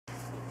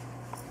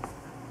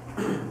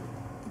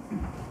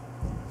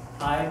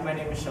Hi, my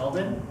name is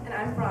Sheldon. And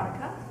I'm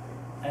Veronica.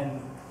 And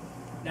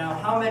now,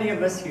 how many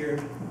of us here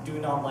do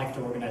not like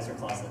to organize our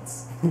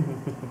closets?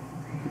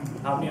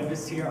 How many of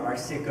us here are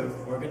sick of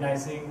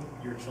organizing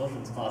your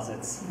children's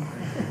closets?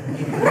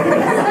 Many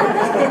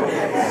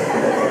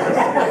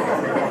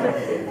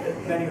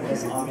of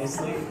us,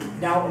 obviously.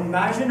 Now,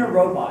 imagine a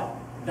robot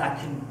that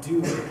can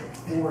do it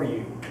for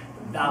you.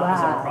 That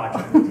was our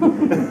project.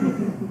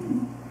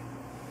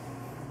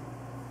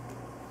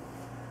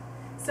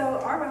 So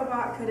our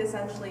robot could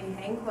essentially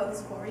hang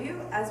clothes for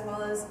you, as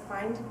well as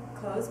find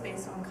clothes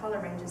based on color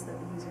ranges that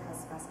the user has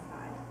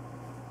specified.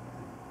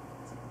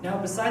 Now,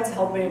 besides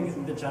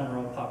helping the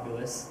general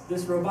populace,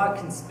 this robot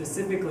can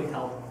specifically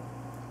help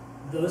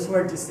those who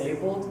are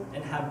disabled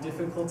and have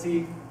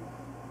difficulty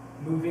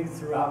moving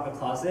throughout the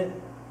closet,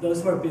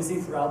 those who are busy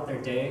throughout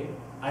their day,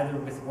 either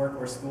with work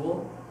or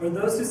school, or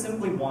those who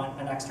simply want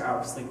an extra hour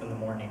of sleep in the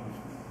morning.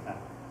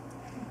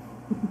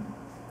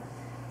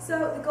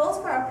 So the goals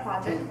for our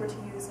project were to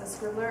use a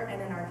scribbler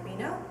and an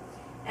Arduino.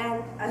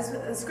 And as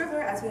a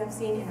scribbler, as we have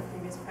seen in a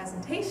previous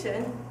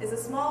presentation, is a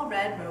small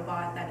red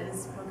robot that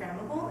is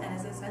programmable and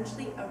is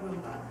essentially a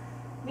Roomba.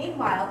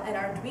 Meanwhile, an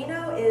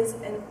Arduino is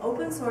an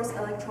open source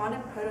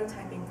electronic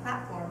prototyping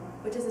platform,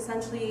 which is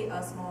essentially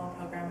a small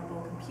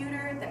programmable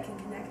computer that can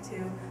connect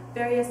to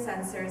various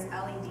sensors,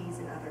 LEDs,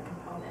 and other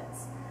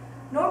components.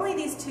 Normally,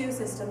 these two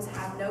systems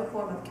have no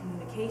form of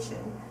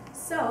communication,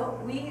 so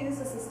we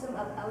use a system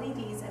of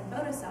LEDs and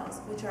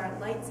photocells, which are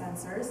light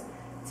sensors,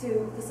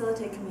 to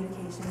facilitate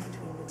communication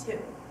between the two.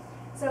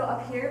 So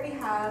up here we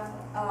have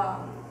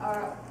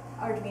our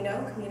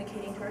Arduino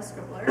communicating to our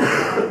scribbler,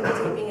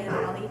 taping in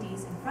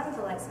LEDs in front of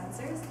the light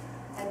sensors,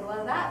 and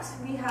below that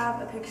we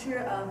have a picture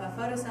of a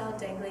photocell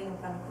dangling in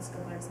front of the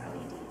scribbler's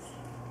LEDs.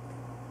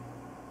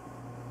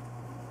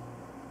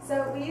 So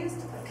we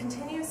used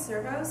continuous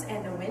servos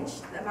and a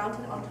winch that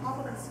mounted on top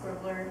of the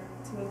scribbler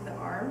to move the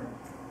arm.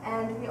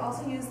 And we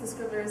also use the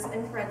scribbler's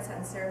infrared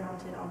sensor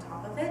mounted on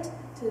top of it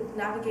to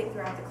navigate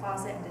throughout the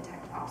closet and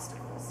detect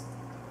obstacles.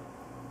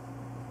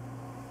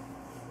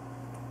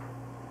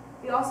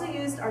 We also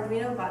used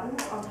Arduino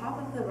buttons on top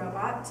of the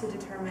robot to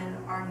determine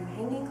are you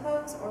hanging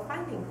clothes or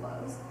finding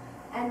clothes.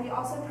 And we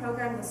also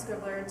programmed the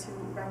scribbler to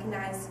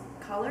recognize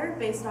color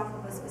based off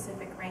of a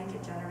specific range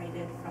it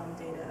generated from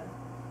data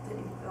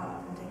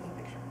from taking a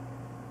picture.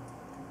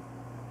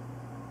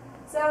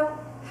 So,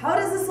 how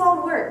does this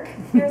all work?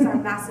 Here's our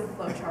massive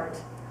flowchart.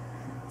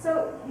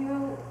 So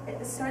you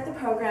start the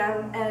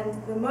program, and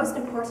the most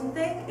important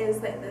thing is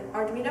that the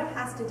Arduino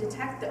has to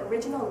detect the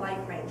original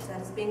light range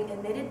that is being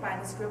emitted by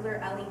the scribbler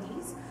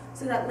LEDs,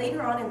 so that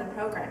later on in the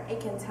program,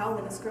 it can tell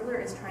when the scribbler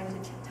is trying to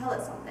tell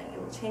it something. It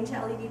will change the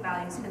LED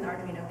values, and the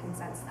Arduino can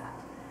sense that.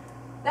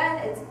 Then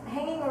it's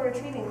hanging or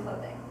retrieving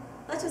clothing.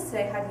 Let's just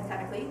say,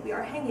 hypothetically, we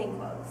are hanging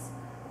clothes.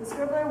 The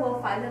scribbler will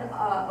find an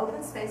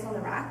open space on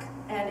the rack,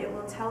 and it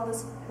will tell the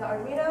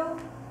Arduino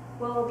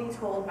will be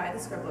told by the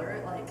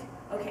scribbler, like,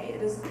 okay,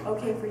 it is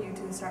okay for you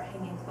to start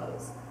hanging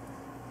clothes.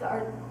 The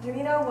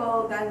Arduino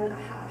will then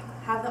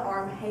have the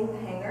arm hang the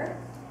hanger,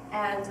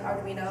 and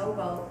Arduino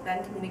will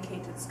then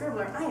communicate to the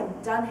scribbler, I am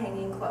done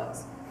hanging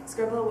clothes. The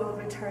scribbler will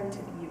return to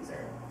the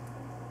user.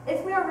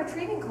 If we are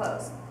retrieving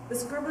clothes, the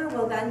scribbler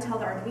will then tell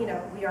the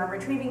Arduino, we are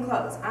retrieving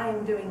clothes, I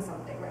am doing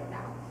something right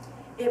now.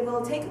 It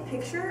will take a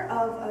picture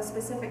of a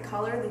specific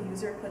color the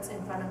user puts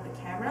in front of the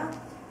camera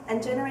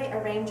and generate a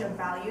range of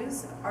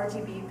values,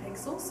 RGB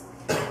pixels,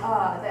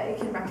 that it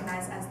can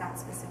recognize as that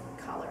specific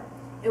color.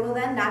 It will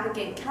then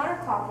navigate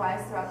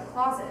counterclockwise throughout the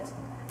closet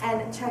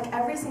and check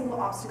every single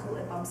obstacle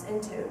it bumps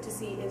into to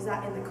see is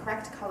that in the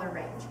correct color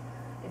range.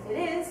 If it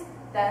is,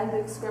 then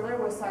the scribbler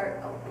will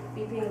start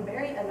beeping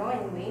very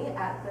annoyingly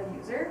at the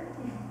user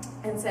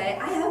and say,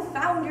 I have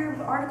found your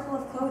article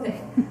of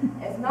clothing.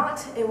 If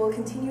not, it will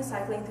continue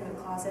cycling through the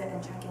closet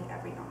and checking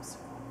every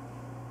obstacle.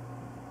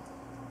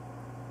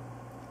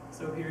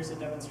 So here's a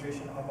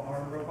demonstration of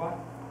our robot.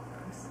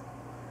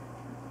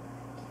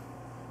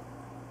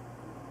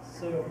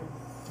 So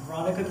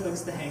Veronica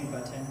clicks the hang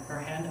button, her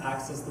hand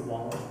acts as the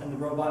wall, and the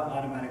robot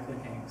automatically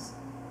hangs.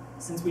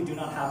 Since we do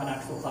not have an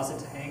actual closet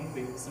to hang,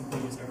 we simply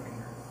used our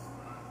finger.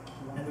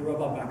 And the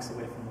robot backs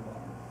away from the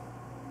wall.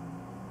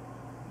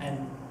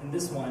 And in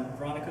this one,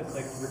 Veronica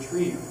clicked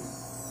retrieve.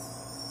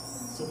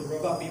 So the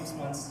robot beeps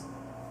once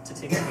to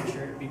take a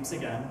picture, it beeps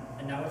again,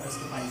 and now it has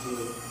to find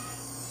glue.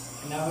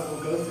 And now it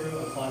will go through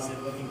a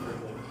closet looking for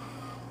glue.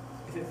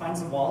 If it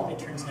finds a wall, it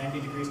turns 90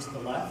 degrees to the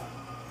left.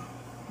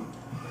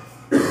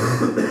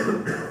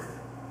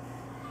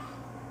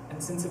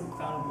 And since it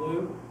found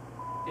glue,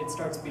 it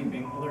starts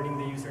beeping, alerting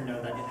the user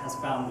know that it has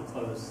found the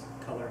clothes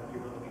color you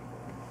were looking for.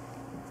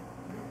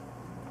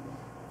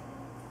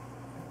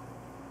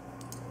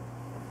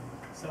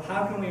 So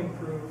how can we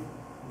improve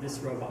this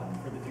robot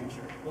for the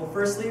future? Well,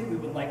 firstly, we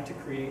would like to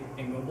create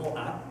a mobile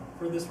app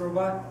for this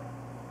robot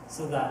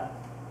so that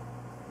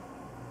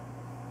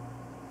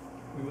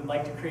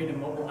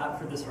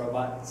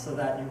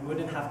you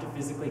wouldn't have to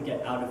physically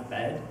get out of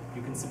bed.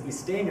 You can simply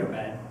stay in your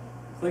bed,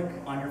 click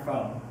on your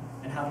phone,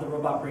 and have the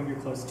robot bring your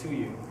clothes to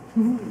you.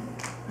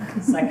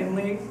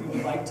 Secondly, we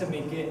would like to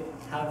make it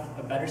have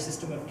a better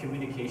system of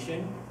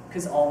communication,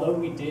 because although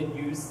we did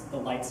use the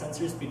light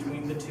sensors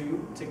between the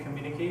two to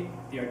communicate,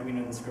 the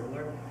Arduino and the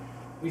Scribbler,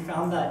 we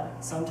found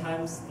that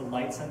sometimes the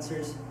light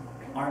sensors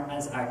aren't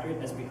as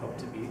accurate as we hope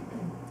to be.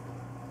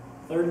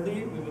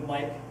 Thirdly, we would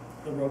like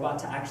the robot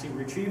to actually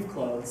retrieve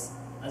clothes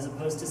as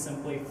opposed to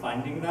simply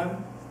finding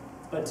them,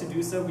 but to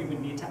do so we would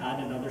need to add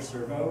another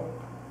servo,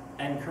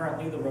 and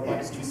currently the robot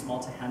is too small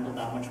to handle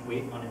that much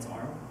weight on its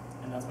arm,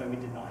 and that's why we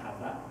did not have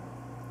that.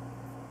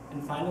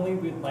 And finally,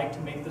 we'd like to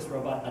make this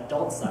robot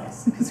adult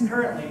size, because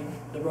currently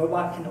the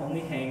robot can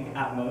only hang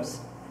at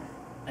most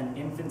an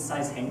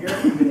infant-size hanger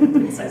with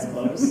infant-size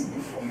clothes,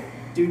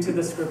 due to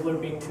the Scribbler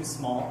being too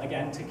small,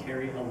 again, to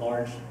carry a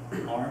large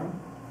arm.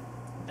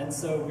 And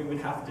so we would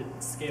have to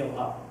scale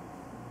up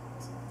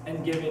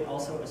and give it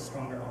also a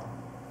stronger arm.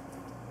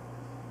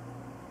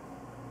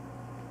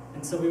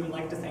 And so we would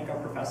like to thank our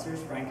professors,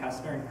 Brian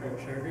Kastner and Kurt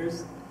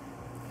Schergers,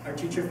 our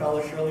teacher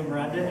fellow Shirley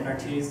Miranda, and our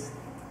TAs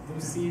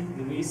Lucy,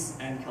 Luis,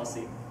 and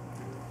Kelsey.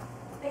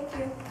 Thank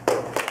you.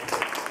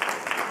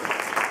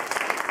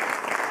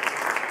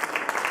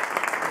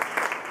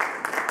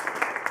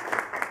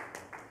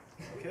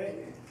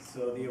 Okay,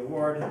 so the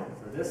award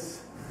for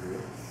this.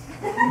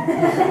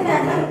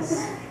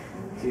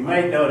 So you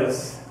might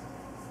notice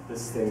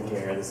this thing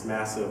here, this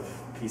massive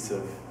piece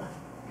of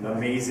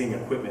amazing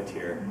equipment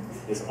here,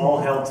 is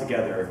all held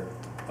together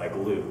by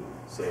glue.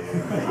 So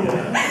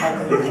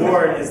the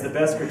award is the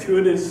best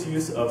gratuitous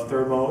use of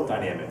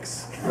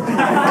thermodynamics.